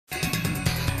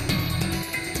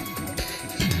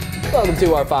Welcome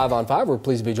to our 5 on 5. We're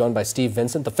pleased to be joined by Steve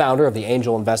Vincent, the founder of the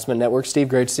Angel Investment Network. Steve,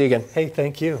 great to see you again. Hey,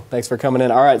 thank you. Thanks for coming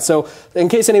in. All right, so in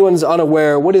case anyone's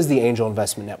unaware, what is the Angel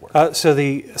Investment Network? So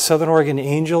the Southern Oregon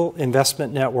Angel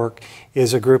Investment Network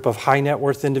is a group of high net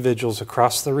worth individuals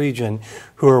across the region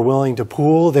who are willing to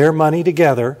pool their money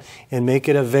together and make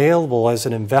it available as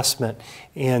an investment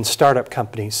in startup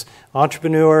companies,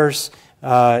 entrepreneurs,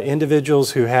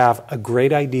 individuals who have a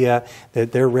great idea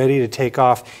that they're ready to take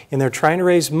off, and they're trying to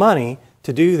raise money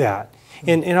to do that.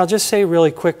 And I'll just say really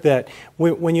quick that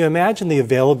when you imagine the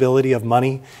availability of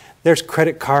money, there's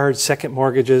credit cards, second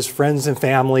mortgages, friends and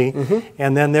family,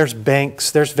 and then there's banks,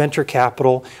 there's venture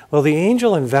capital. Well, the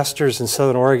angel investors in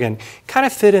Southern Oregon kind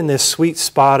of fit in this sweet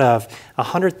spot of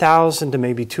 $100,000 to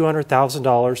maybe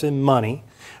 $200,000 in money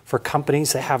for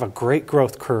companies that have a great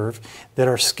growth curve, that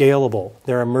are scalable.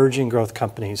 They're emerging growth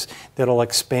companies that'll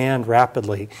expand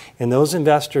rapidly. And those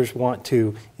investors want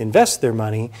to invest their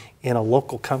money in a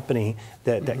local company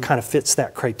that kind of fits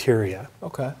that criteria.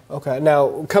 Okay. Now,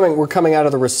 we're coming out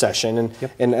of the recession,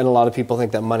 and a lot of people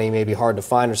think that money may be hard to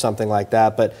find or something like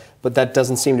that, but that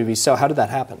doesn't seem to be so. How did that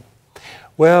happen?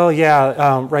 Well,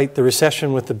 yeah, right, the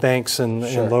recession with the banks and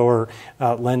lower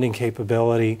lending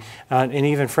capability, and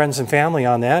even friends and family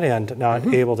on that end not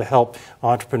able to help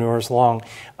entrepreneurs along.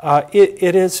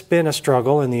 It has been a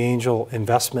struggle in the angel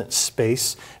investment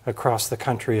space across the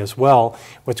country as well.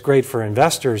 What's great for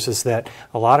investors is that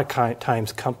a lot of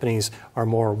times companies are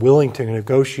more willing to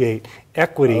negotiate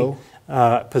equity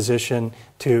position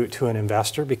to an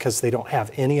investor because they don't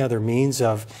have any other means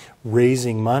of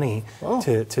raising money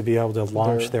to be able to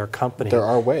launch their company. There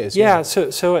are ways. Yeah,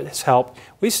 so it's helped.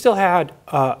 We still had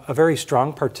a very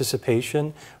strong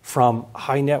participation from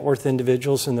high net worth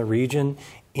individuals in the region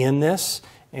in this.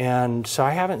 And so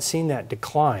I haven't seen that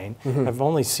decline. I've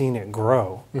only seen it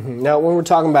grow. Now, when we're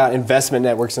talking about investment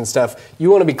networks and stuff, you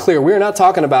want to be clear, we're not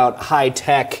talking about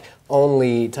high-tech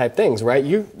only type things, right?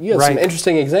 You have some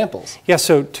interesting examples. Yeah,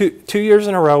 so two years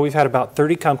in a row, we've had about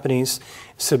 30 companies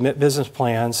submit business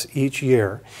plans each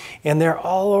year, and they're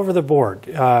all over the board.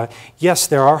 Yes,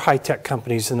 there are high-tech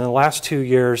companies. In the last 2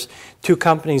 years, 2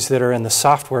 companies that are in the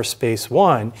software space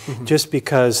won just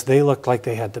because they looked like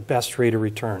they had the best rate of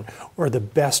return or the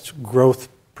best growth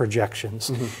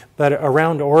projections. But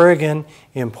around Oregon,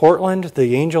 in Portland,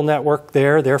 the Angel Network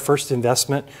there, their first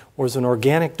investment was an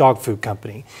organic dog food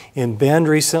company. In Bend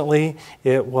recently,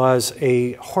 it was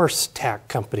a horse tack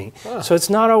company. So it's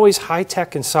not always high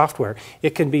tech and software.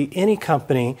 It can be any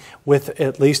company with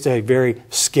at least a very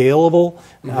scalable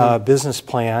business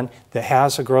plan that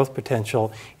has a growth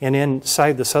potential. And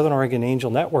inside the Southern Oregon Angel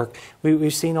Network,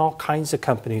 we've seen all kinds of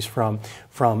companies from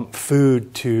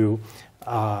food to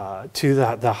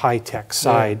the high-tech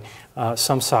side,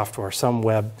 some software, some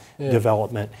web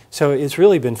development. So it's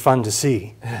really been fun to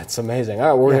see. It's amazing. All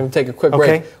right, we're going to take a quick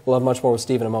break. We'll have much more with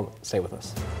Steve in a moment. Stay with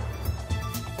us.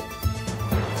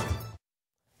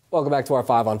 Welcome back to our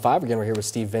 5 on 5. Again, we're here with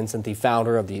Steve Vincent, the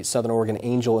founder of the Southern Oregon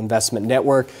Angel Investment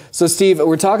Network. So, Steve,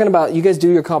 we're talking about, you guys do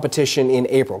your competition in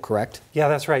April, correct? Yeah,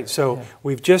 that's right. So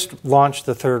we've just launched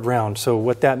the 3rd round. So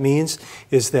what that means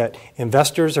is that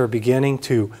investors are beginning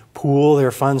to pool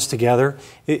their funds together.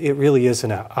 It really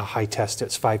isn't a high test.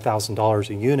 It's $5,000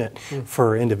 a unit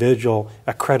for individual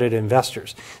accredited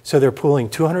investors. So they're pooling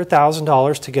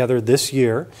 $200,000 together this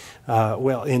year,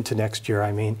 well, into next year,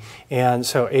 I mean. And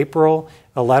so April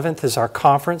 11th is our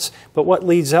conference, but what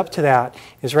leads up to that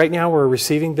is right now we're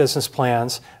receiving business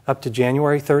plans up to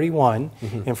January 31,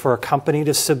 and for a company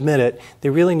to submit it, they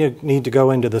really need to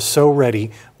go into the So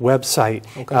Ready website,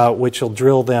 which will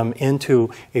drill them into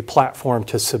a platform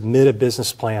to submit a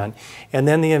business plan. And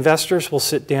then the investors will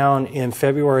sit down in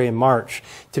February and March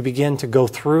to begin to go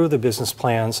through the business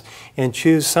plans and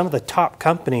choose some of the top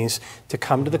companies to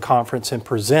come to the conference and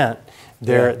present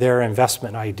their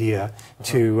investment idea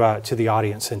to the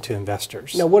audience and to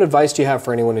investors. Now, what advice do you have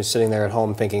for anyone who's sitting there at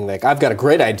home thinking, like, I've got a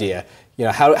great idea? You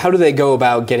know, how do they go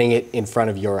about getting it in front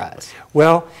of your eyes?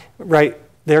 Well,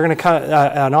 they're going to come,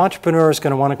 an entrepreneur is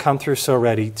going to want to come through So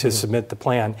Ready to submit the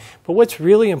plan. But what's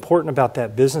really important about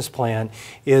that business plan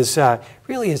is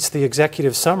really it's the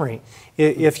executive summary.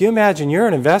 If you imagine you're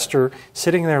an investor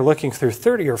sitting there looking through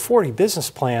 30 or 40 business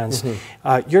plans,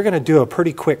 you're going to do a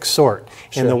pretty quick sort.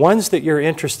 And the ones that you're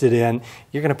interested in,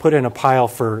 you're going to put in a pile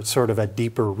for sort of a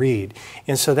deeper read.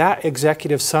 And so that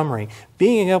executive summary,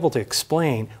 being able to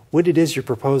explain what it is you're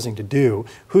proposing to do,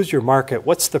 who's your market,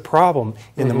 what's the problem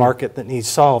in the market that needs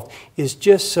solved, is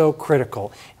just so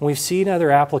critical. And we've seen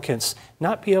other applicants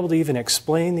not be able to even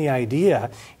explain the idea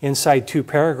inside 2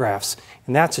 paragraphs,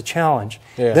 and that's a challenge.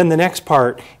 Then the next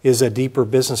part is a deeper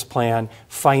business plan,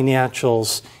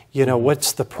 financials, You know,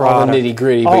 what's the product? All the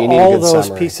nitty-gritty, but you need a good all those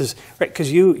summary. pieces, right?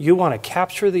 Because you want to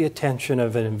capture the attention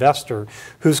of an investor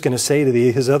who's going to say to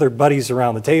his other buddies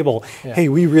around the table, "Hey,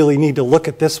 we really need to look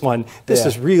at this one. This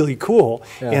is really cool."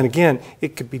 And again,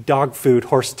 it could be dog food,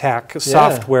 horse tack,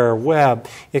 software, web.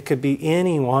 It could be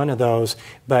any one of those.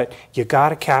 But you got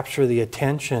to capture the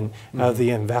attention of the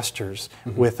investors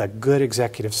with a good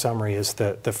executive summary is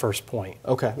the first point.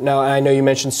 Okay. Now I know you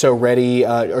mentioned So Ready.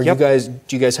 Do you guys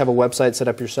have a website set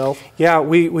up yourself? Yeah,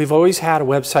 we've always had a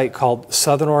website called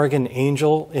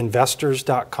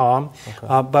SouthernOregonAngelInvestors.com,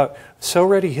 but So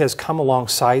Ready has come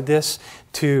alongside this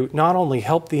to not only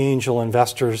help the angel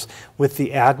investors with the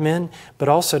admin, but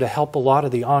also to help a lot of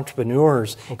the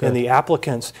entrepreneurs and the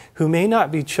applicants who may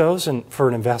not be chosen for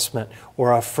an investment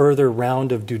or a further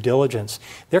round of due diligence.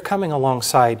 They're coming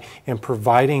alongside and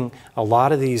providing a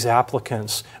lot of these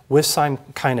applicants with some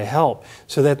kind of help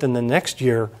so that then the next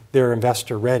year they're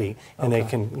investor ready and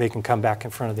they can come back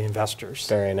in front of the investors.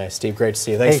 Very nice, Steve. Great to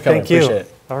see you. Thanks for coming. Thank you. Appreciate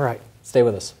it. All right. Stay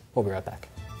with us. We'll be right back.